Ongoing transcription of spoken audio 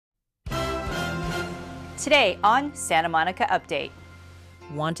Today on Santa Monica Update.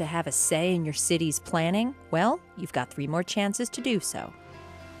 Want to have a say in your city's planning? Well, you've got 3 more chances to do so.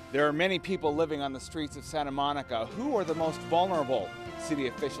 There are many people living on the streets of Santa Monica. Who are the most vulnerable? City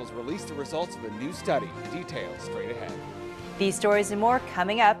officials released the results of a new study. Details straight ahead. These stories and more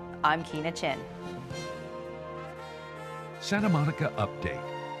coming up. I'm Chen. Santa Monica Update,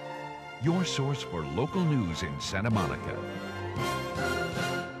 your source for local news in Santa Monica.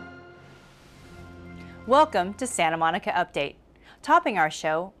 Welcome to Santa Monica Update. Topping our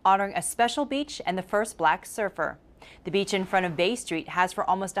show, honoring a special beach and the first black surfer. The beach in front of Bay Street has for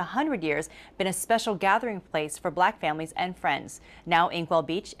almost 100 years been a special gathering place for black families and friends. Now Inkwell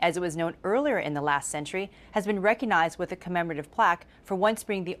Beach, as it was known earlier in the last century, has been recognized with a commemorative plaque for once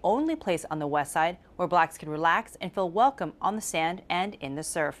being the only place on the west side where blacks could relax and feel welcome on the sand and in the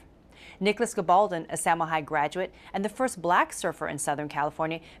surf. Nicholas Gabaldon, a Samo High graduate and the first black surfer in Southern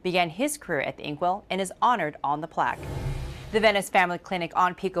California, began his career at the Inkwell and is honored on the plaque. The Venice Family Clinic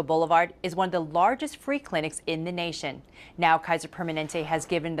on Pico Boulevard is one of the largest free clinics in the nation. Now Kaiser Permanente has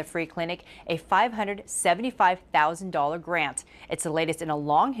given the free clinic a $575,000 grant. It's the latest in a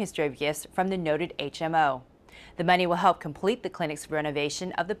long history of gifts from the noted HMO. The money will help complete the clinic's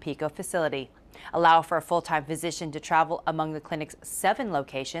renovation of the Pico facility, allow for a full-time physician to travel among the clinic's 7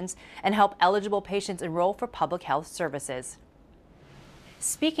 locations, and help eligible patients enroll for public health services.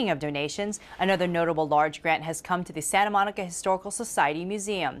 Speaking of donations, another notable large grant has come to the Santa Monica Historical Society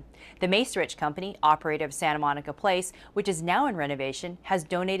Museum. The Macerich Company, operator of Santa Monica Place, which is now in renovation, has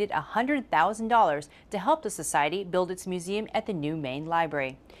donated $100,000 to help the society build its museum at the new main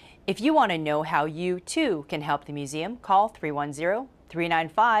library. If you want to know how you, too, can help the museum, call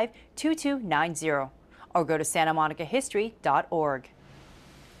 310-395-2290 or go to santamonicahistory.org.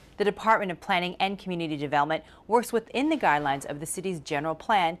 The Department of Planning and Community Development works within the guidelines of the city's general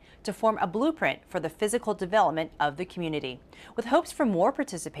plan to form a blueprint for the physical development of the community. With hopes for more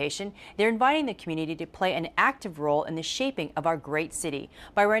participation, they're inviting the community to play an active role in the shaping of our great city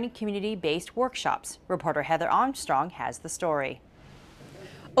by running community-based workshops. Reporter Heather Armstrong has the story.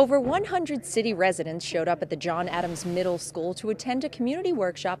 Over 100 city residents showed up at the John Adams Middle School to attend a community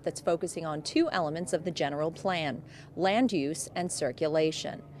workshop that's focusing on 2 elements of the general plan: land use and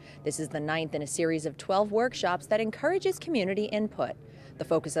circulation. This is the 9th in a series of 12 workshops that encourages community input. The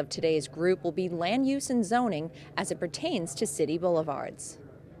focus of today's group will be land use and zoning as it pertains to city boulevards.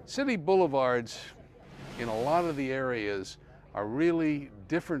 City boulevards in a lot of the areas are really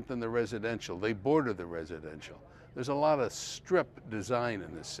different than the residential. They border the residential. There's a lot of strip design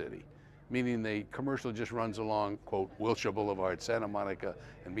in this city, meaning the commercial just runs along, quote, Wilshire Boulevard, Santa Monica,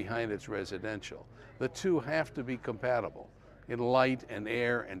 and behind it's residential. The two have to be compatible in light and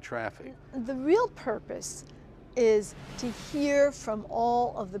air and traffic. The real purpose is to hear from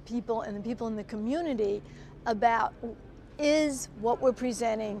all of the people and the people in the community about, is what we're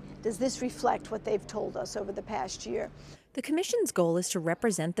presenting, does this reflect what they've told us over the past year? The Commission's goal is to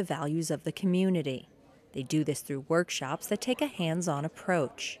represent the values of the community. They do this through workshops that take a hands-on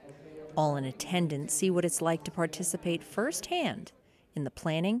approach. All in attendance see what it's like to participate firsthand in the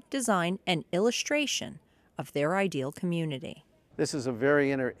planning, design, and illustration of their ideal community. This is a very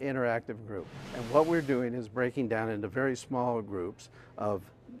interactive group, and what we're doing is breaking down into very small groups of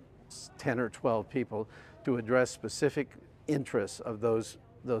 10 or 12 people to address specific interests of those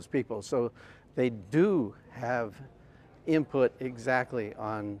people. So they do have input exactly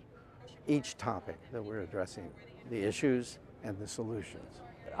on each topic that we're addressing, the issues and the solutions.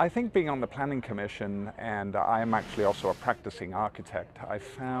 I think being on the Planning Commission, and I am actually also a practicing architect, I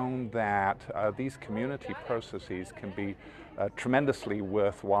found that these community processes can be tremendously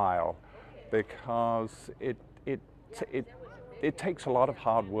worthwhile because it takes a lot of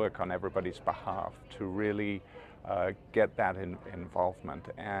hard work on everybody's behalf to really get that involvement.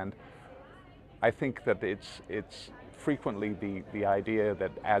 And I think that it's frequently the idea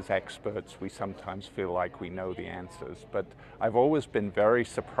that as experts we sometimes feel like we know the answers, but I've always been very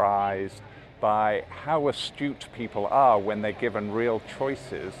surprised by how astute people are when they're given real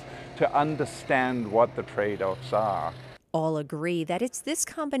choices to understand what the trade-offs are. All agree that it's this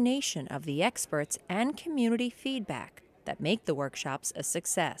combination of the experts and community feedback that make the workshops a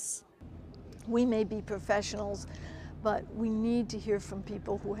success. We may be professionals, but we need to hear from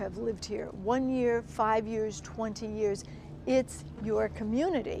people who have lived here 1 year, 5 years, 20 years. It's your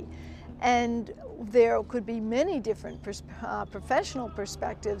community. And there could be many different professional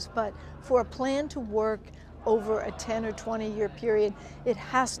perspectives, but for a plan to work over a 10 or 20-year period, it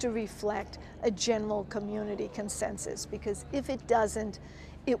has to reflect a general community consensus, because if it doesn't,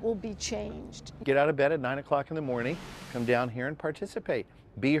 it will be changed. Get out of bed at 9 o'clock in the morning, come down here and participate.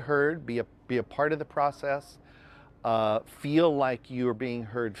 be heard, be a part of the process, feel like you're being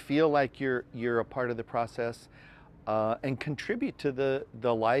heard, feel like you're a part of the process, and contribute to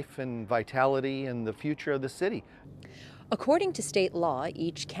the life and vitality and the future of the city. According to state law,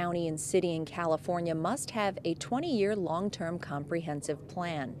 each county and city in California must have a 20-year long-term comprehensive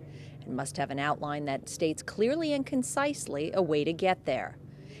plan and must have an outline that states clearly and concisely a way to get there.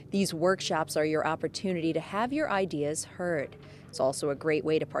 These workshops are your opportunity to have your ideas heard. It's also a great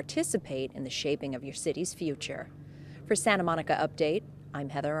way to participate in the shaping of your city's future. For Santa Monica Update, I'm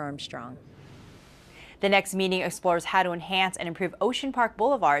Heather Armstrong. The next meeting explores how to enhance and improve Ocean Park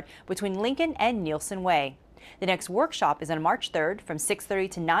Boulevard between Lincoln and Nielsen Way. The next workshop is on March 3rd from 6:30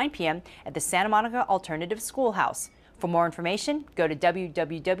 to 9 p.m. at the Santa Monica Alternative Schoolhouse. For more information, go to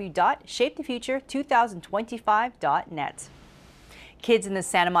www.shapethefuture2025.net. Kids in the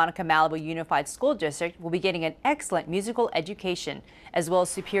Santa Monica Malibu Unified School District will be getting an excellent musical education, as well as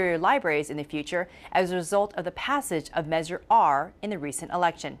superior libraries in the future as a result of the passage of Measure R in the recent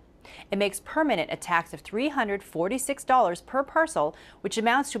election. It makes permanent a tax of $346 per parcel, which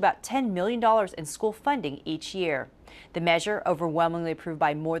amounts to about $10 million in school funding each year. The measure, overwhelmingly approved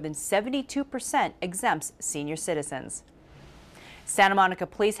by more than 72%, exempts senior citizens. Santa Monica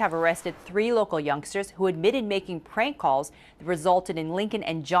police have arrested 3 local youngsters who admitted making prank calls that resulted in Lincoln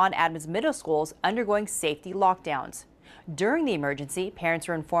and John Adams middle schools undergoing safety lockdowns. During the emergency, parents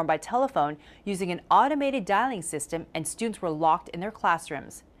were informed by telephone using an automated dialing system, and students were locked in their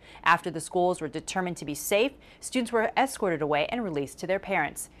classrooms. After the schools were determined to be safe, students were escorted away and released to their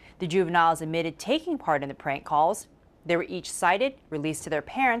parents. The juveniles admitted taking part in the prank calls. They were each cited, released to their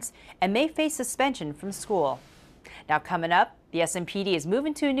parents, and may face suspension from school. Now coming up, the SMPD is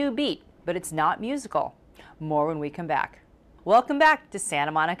moving to a new beat, but it's not musical. More when we come back. Welcome back to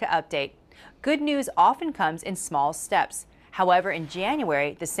Santa Monica Update. Good news often comes in small steps. However, in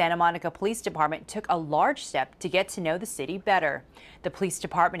January, the Santa Monica Police Department took a large step to get to know the city better. The police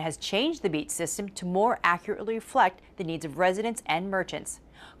department has changed the beat system to more accurately reflect the needs of residents and merchants.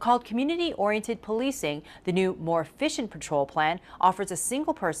 Called community-oriented policing, the new, more efficient patrol plan offers a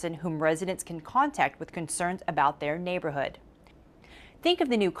single person whom residents can contact with concerns about their neighborhood. Think of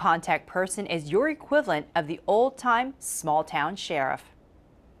the new contact person as your equivalent of the old-time small-town sheriff.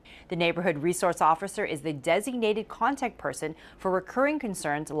 The neighborhood resource officer is the designated contact person for recurring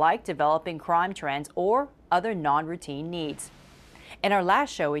concerns like developing crime trends or other non-routine needs. In our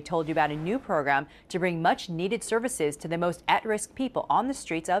last show, we told you about a new program to bring much-needed services to the most at-risk people on the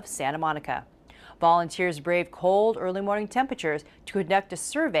streets of Santa Monica. Volunteers brave cold, early morning temperatures to conduct a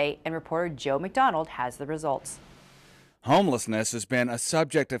survey, and reporter Joe McDonald has the results. Homelessness has been a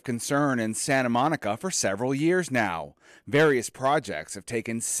subject of concern in Santa Monica for several years now. Various projects have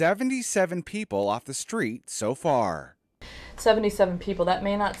taken 77 people off the street so far. 77 people, that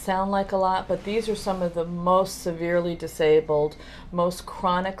may not sound like a lot, but these are some of the most severely disabled, most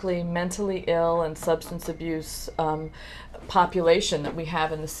chronically mentally ill and substance abuse population that we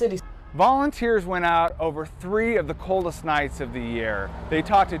have in the city. Volunteers went out over 3 of the coldest nights of the year. They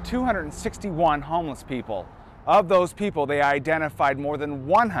talked to 261 homeless people. Of those people, they identified more than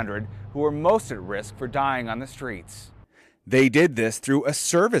 100 who were most at risk for dying on the streets. They did this through a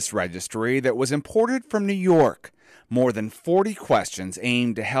service registry that was imported from New York. More than 40 questions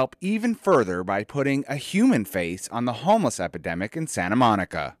aimed to help even further by putting a human face on the homeless epidemic in Santa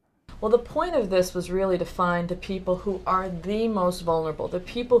Monica. Well, the point of this was really to find the people who are the most vulnerable, the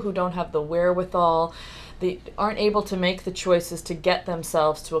people who don't have the wherewithal, they aren't able to make the choices to get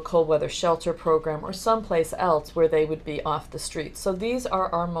themselves to a cold weather shelter program or someplace else where they would be off the streets. So these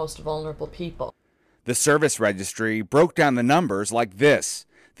are our most vulnerable people. The service registry broke down the numbers like this.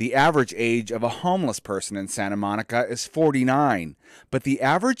 The average age of a homeless person in Santa Monica is 49, but the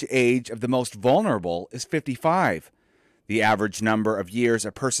average age of the most vulnerable is 55. The average number of years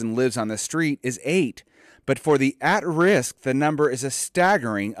a person lives on the street is 8, but for the at-risk, the number is a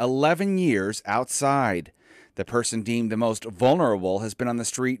staggering 11 years outside. The person deemed the most vulnerable has been on the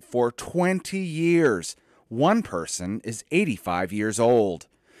street for 20 years. One person is 85 years old.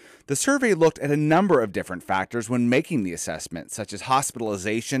 The survey looked at a number of different factors when making the assessment, such as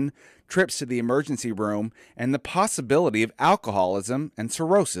hospitalization, trips to the emergency room, and the possibility of alcoholism and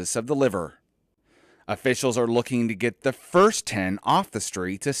cirrhosis of the liver. Officials are looking to get the first 10 off the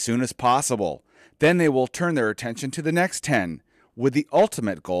streets as soon as possible. Then they will turn their attention to the next 10, with the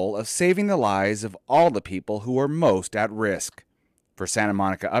ultimate goal of saving the lives of all the people who are most at risk. For Santa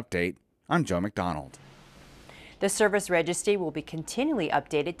Monica Update, I'm Joe McDonald. The service registry will be continually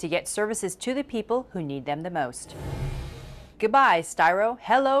updated to get services to the people who need them the most. Goodbye, Styro.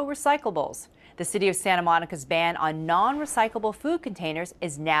 Hello, recyclables. The City of Santa Monica's ban on non-recyclable food containers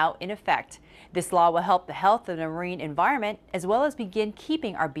is now in effect. This law will help the health of the marine environment as well as begin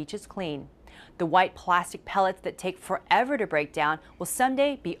keeping our beaches clean. The white plastic pellets that take forever to break down will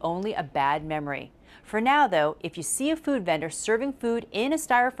someday be only a bad memory. For now, though, if you see a food vendor serving food in a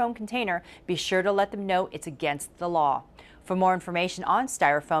styrofoam container, be sure to let them know it's against the law. For more information on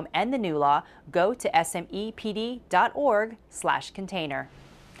styrofoam and the new law, go to smepd.org/container.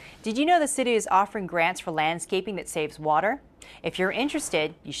 Did you know the city is offering grants for landscaping that saves water? If you're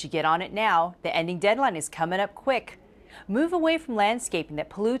interested, you should get on it now. The ending deadline is coming up quick. Move away from landscaping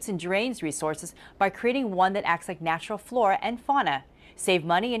that pollutes and drains resources by creating one that acts like natural flora and fauna. Save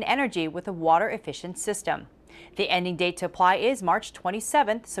money and energy with a water-efficient system. The ending date to apply is March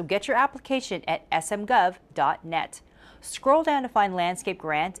 27th, so get your application at smgov.net. Scroll down to find Landscape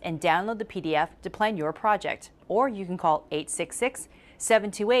Grant and download the PDF to plan your project. Or you can call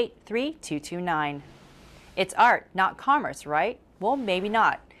 866-728-3229. It's art, not commerce, right? Well, maybe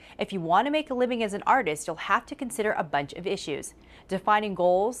not. If you want to make a living as an artist, you'll have to consider a bunch of issues. Defining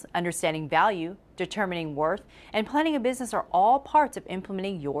goals, understanding value, determining worth, and planning a business are all parts of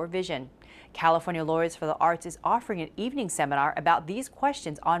implementing your vision. California Lawyers for the Arts is offering an evening seminar about these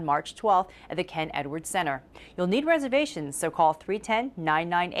questions on March 12th at the Ken Edwards Center. You'll need reservations, so call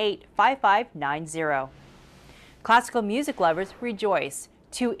 310-998-5590. Classical music lovers, rejoice.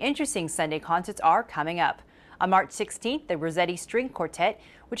 2 interesting Sunday concerts are coming up. On March 16th, the Rossetti String Quartet,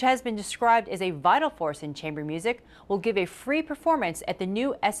 which has been described as a vital force in chamber music, will give a free performance at the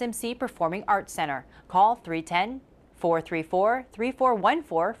new SMC Performing Arts Center. Call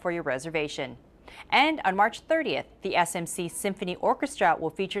 310-434-3414 for your reservation. And on March 30th, the SMC Symphony Orchestra will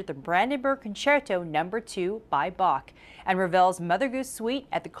feature the Brandenburg Concerto No. 2 by Bach and Ravel's Mother Goose Suite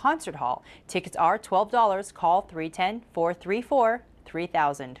at the Concert Hall. Tickets are $12. Call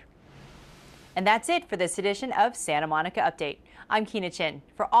 310-434-3000. And that's it for this edition of Santa Monica Update. I'm Chen.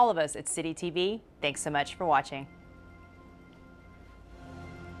 For all of us at City TV, thanks so much for watching.